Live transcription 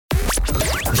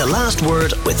to Last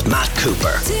Word with Matt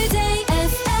Cooper.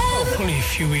 Only a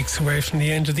few weeks away from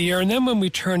the end of the year, and then when we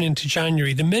turn into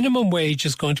January, the minimum wage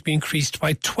is going to be increased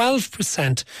by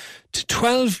 12% to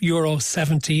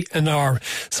 €12.70 an hour.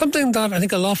 Something that I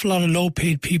think an awful lot of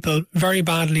low-paid people very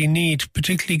badly need,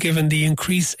 particularly given the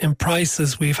increase in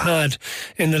prices we've had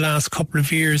in the last couple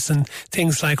of years, and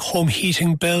things like home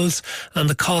heating bills and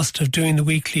the cost of doing the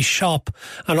weekly shop.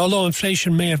 And although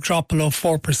inflation may have dropped below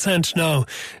 4% now,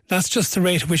 that's just the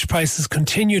rate at which prices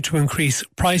continue to increase.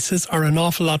 Prices are an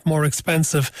awful lot more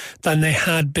expensive than they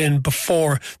had been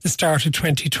before the start of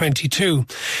 2022.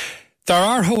 There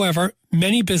are, however,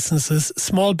 many businesses,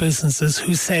 small businesses,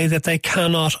 who say that they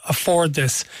cannot afford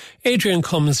this. Adrian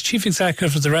Cummins, Chief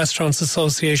Executive of the Restaurants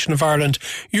Association of Ireland,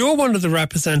 you're one of the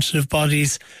representative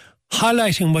bodies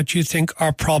highlighting what you think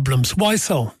are problems. Why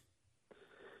so?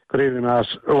 Good evening, Matt.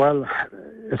 Well,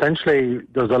 essentially,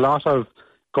 there's a lot of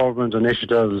government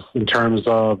initiatives in terms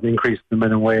of increasing the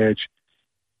minimum wage,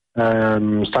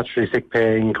 statutory sick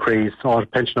pay increase,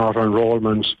 pension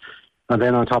auto-enrolment, and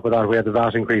then on top of that, we had the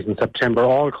VAT increase in September,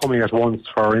 all coming at once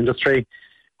for our industry,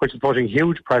 which is putting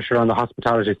huge pressure on the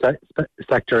hospitality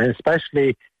sector,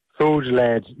 especially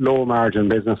food-led, low-margin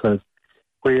businesses.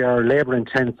 We are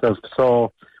labour-intensive,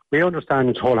 so we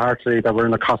understand wholeheartedly that we're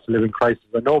in a cost-of-living crisis,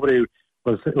 and nobody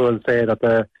will say that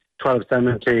the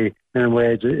 $12.70 minimum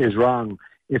wage is wrong.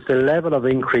 It's the level of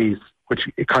increase which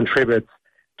contributes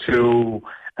to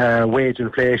wage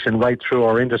inflation right through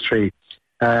our industry,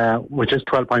 which is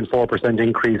 12.4%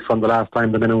 increase from the last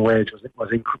time the minimum wage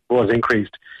was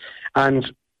increased.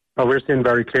 And what we're seeing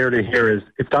very clearly here is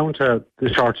it's down to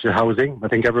the shortage of housing. I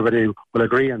think everybody will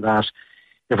agree on that.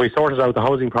 If we sorted out the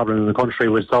housing problem in the country,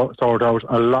 we'd sort out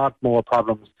a lot more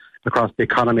problems across the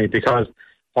economy, because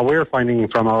what we're finding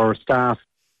from our staff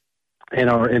in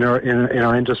our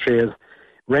industry is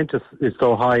rent is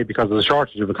so high because of the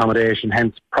shortage of accommodation,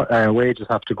 hence wages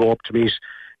have to go up to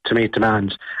meet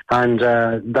demand. And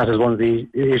that is one of the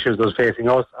issues that's facing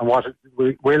us. And what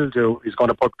we will do is going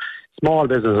to put small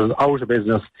businesses out of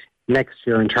business next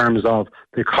year in terms of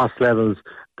the cost levels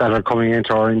that are coming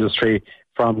into our industry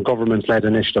from government-led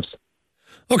initiatives.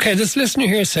 OK, this listener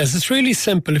here says it's really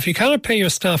simple. If you cannot pay your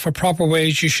staff a proper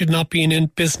wage, you should not be in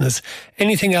business.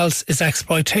 Anything else is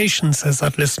exploitation, says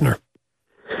that listener.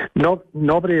 No,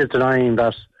 nobody is denying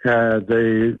that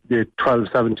the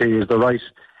 $12.70 is the right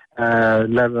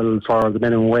level for the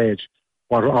minimum wage.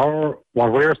 What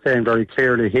we're saying very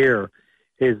clearly here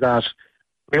is that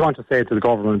we want to say to the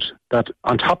government that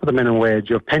on top of the minimum wage,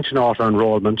 you have pension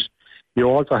auto-enrolment. You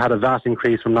also had a VAT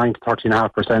increase from 9 to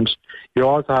 13.5%. You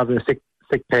also have a sick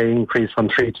pay increase from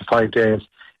 3 to 5 days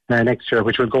next year,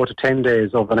 which will go to 10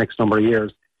 days over the next number of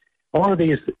years. All of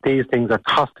these things are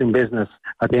costing business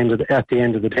at the end of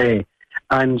the day,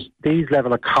 and these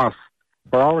level of costs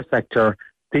for our sector,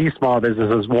 these small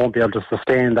businesses won't be able to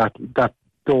sustain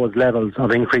those levels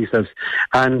of increases.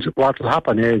 And what will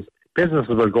happen is businesses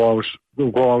will go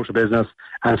out of business,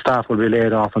 and staff will be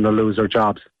laid off and they'll lose their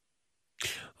jobs.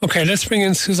 OK, let's bring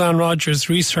in Susanne Rogers,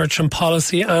 Research and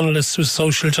Policy Analyst with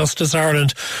Social Justice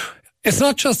Ireland. It's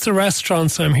not just the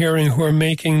restaurants I'm hearing who are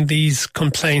making these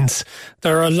complaints.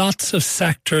 There are lots of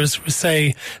sectors who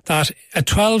say that a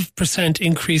 12%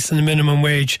 increase in the minimum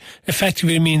wage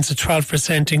effectively means a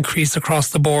 12% increase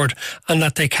across the board, and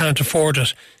that they can't afford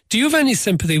it. Do you have any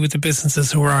sympathy with the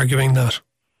businesses who are arguing that?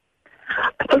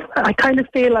 I kind of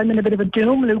feel I'm in a bit of a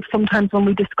doom loop sometimes when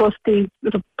we discuss these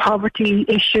sort of poverty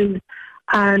issues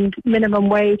and minimum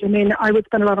wage. I mean, I would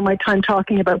spend a lot of my time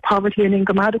talking about poverty and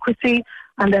income adequacy,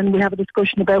 and then we have a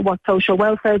discussion about what social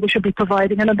welfare we should be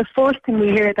providing. And then the first thing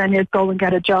we hear then is go and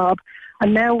get a job.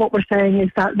 And now what we're saying is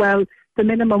that, well, the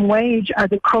minimum wage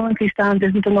as it currently stands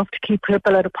isn't enough to keep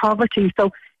people out of poverty.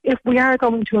 So if we are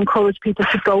going to encourage people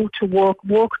to go to work,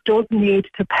 work does need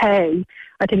to pay.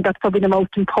 I think that's probably the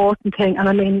most important thing. And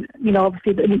I mean, you know,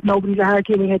 obviously nobody's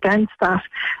arguing against that.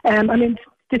 I mean,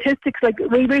 statistics like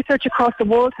research across the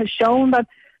world has shown that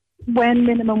when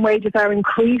minimum wages are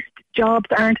increased, jobs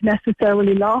aren't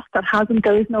necessarily lost. There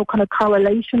is no kind of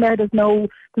correlation there. There's no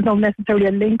necessarily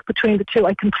a link between the two.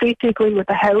 I completely agree with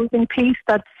the housing piece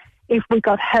that if we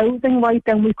got housing right,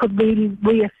 then we could really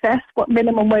reassess what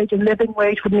minimum wage and living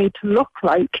wage would need to look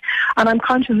like. And I'm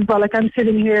conscious as well, like I'm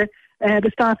sitting here,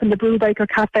 the staff in the Brewbaker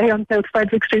Cafe on South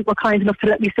Frederick Street were kind enough to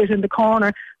let me sit in the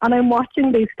corner, and I'm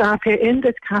watching these staff here in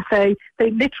this cafe. They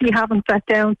literally haven't sat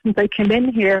down since they came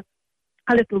in here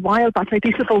a little while back. Like,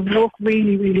 these people work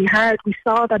really, really hard. We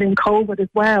saw that in COVID as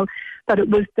well, that it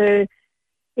was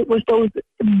those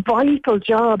vital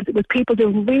jobs. It was people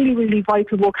doing really, really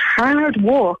vital work, hard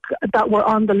work, that were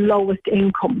on the lowest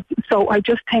incomes. So I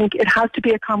just think it has to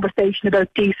be a conversation about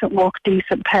decent work,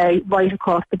 decent pay, right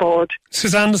across the board.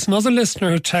 Suzanne, there's another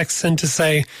listener who texts in to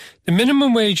say, the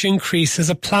minimum wage increase is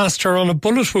a plaster on a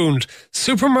bullet wound.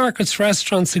 Supermarkets,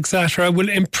 restaurants, etc. will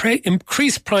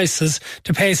increase prices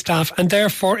to pay staff, and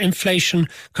therefore inflation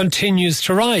continues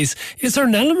to rise. Is there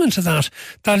an element of that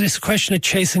is a question of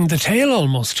chasing the tail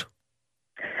almost?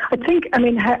 I think,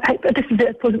 this is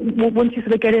it. Once you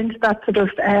sort of get into that sort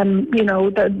of,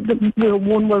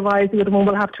 one will rise, the other one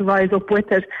will have to rise up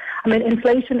with it.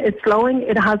 Inflation is slowing.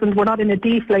 We're not in a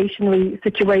deflationary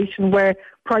situation where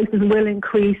prices will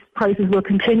increase, prices will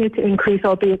continue to increase,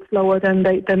 albeit slower than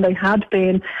they had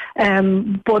been.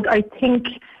 But I think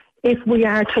if we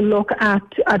are to look at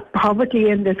poverty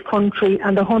in this country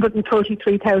and the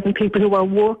 133,000 people who are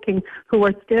working, who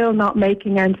are still not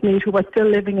making ends meet, who are still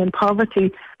living in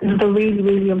poverty, this is a really,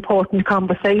 really important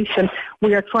conversation.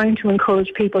 We are trying to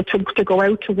encourage people to go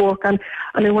out to work. And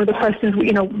one of the questions,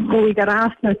 we get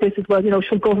asked about this as well,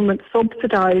 should government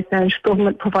subsidise and should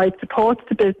government provide supports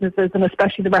to businesses, and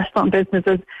especially the restaurant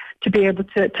businesses, to be able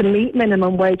to meet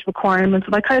minimum wage requirements?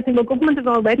 And I kind of think, government is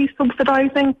already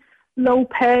subsidising low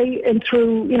pay, and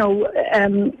through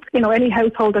any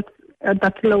household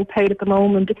that's low paid at the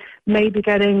moment may be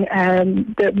getting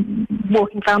the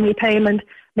working family payment,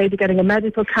 maybe getting a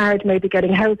medical card, maybe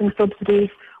getting housing subsidies,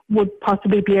 would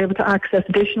possibly be able to access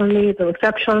additional needs or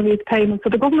exceptional needs payments. So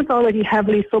the government's already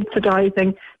heavily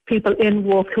subsidising people in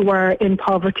work who are in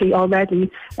poverty already.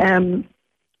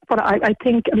 But I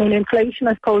think, inflation,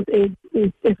 I suppose, is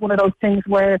one of those things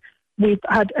where we've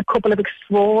had a couple of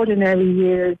extraordinary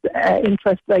years,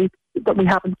 interest rates that we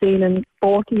haven't seen in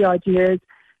 40-odd years.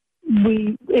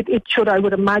 It should, I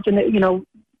would imagine,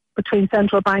 between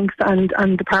central banks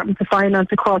and departments of finance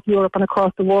across Europe and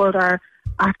across the world are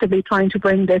actively trying to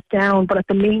bring this down. But at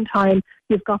the meantime,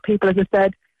 you've got people, as I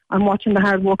said, I'm watching the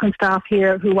hard-working staff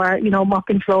here who are,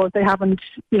 mopping floors. They haven't,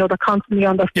 they're constantly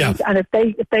on their feet. Yeah. And if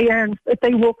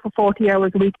they work for 40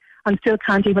 hours a week and still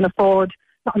can't even afford,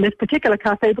 not in this particular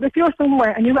cafe, but if you're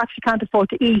somewhere and you actually can't afford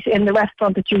to eat in the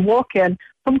restaurant that you work in,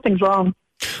 something's wrong.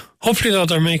 Hopefully, though,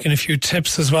 they're making a few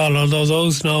tips as well, although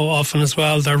those now often as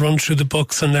well, they're run through the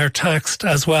books and they're taxed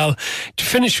as well. To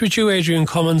finish with you, Adrian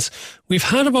Cummins, we've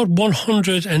had about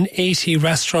 180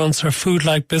 restaurants or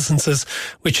food-like businesses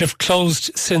which have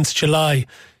closed since July.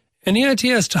 Any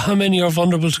idea as to how many are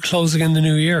vulnerable to closing in the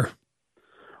new year?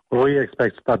 Well, we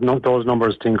expect that those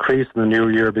numbers to increase in the new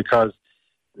year, because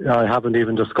I haven't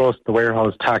even discussed the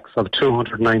warehouse tax of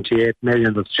 298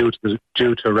 million that's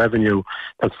due to revenue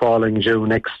that's falling due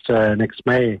next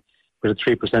May, with a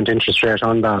 3% interest rate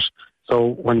on that. So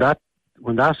when that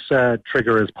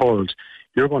trigger is pulled,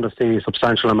 you're going to see a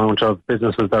substantial amount of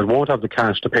businesses that won't have the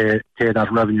cash to pay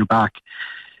that revenue back,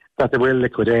 that they will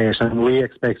liquidate, and we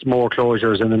expect more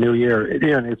closures in the new year.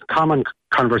 It's a common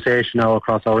conversation now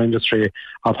across our industry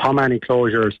of how many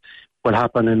closures will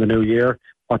happen in the new year.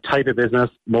 What type of business?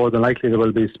 More than likely there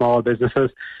will be small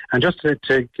businesses. And just to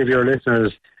give your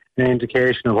listeners an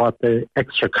indication of what the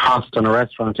extra cost on a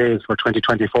restaurant is for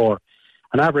 2024,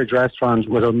 an average restaurant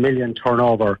with $1 million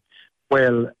turnover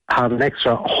will have an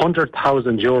extra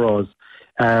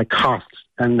 €100,000 cost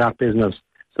in that business.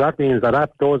 So that means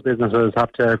that those businesses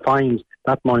have to find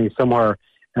that money somewhere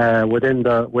within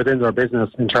their business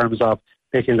in terms of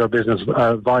making their business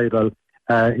viable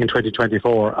in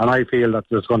 2024, and I feel that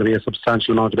there's going to be a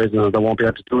substantial amount of businesses that won't be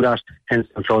able to do that, hence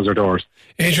they'll close their doors.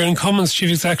 Adrian Cummins, Chief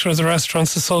Executive of the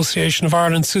Restaurants Association of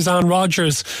Ireland. Susanne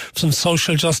Rogers from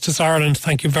Social Justice Ireland,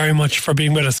 thank you very much for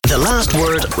being with us. The Last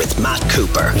Word with Matt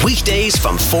Cooper, weekdays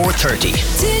from 4:30.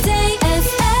 Today.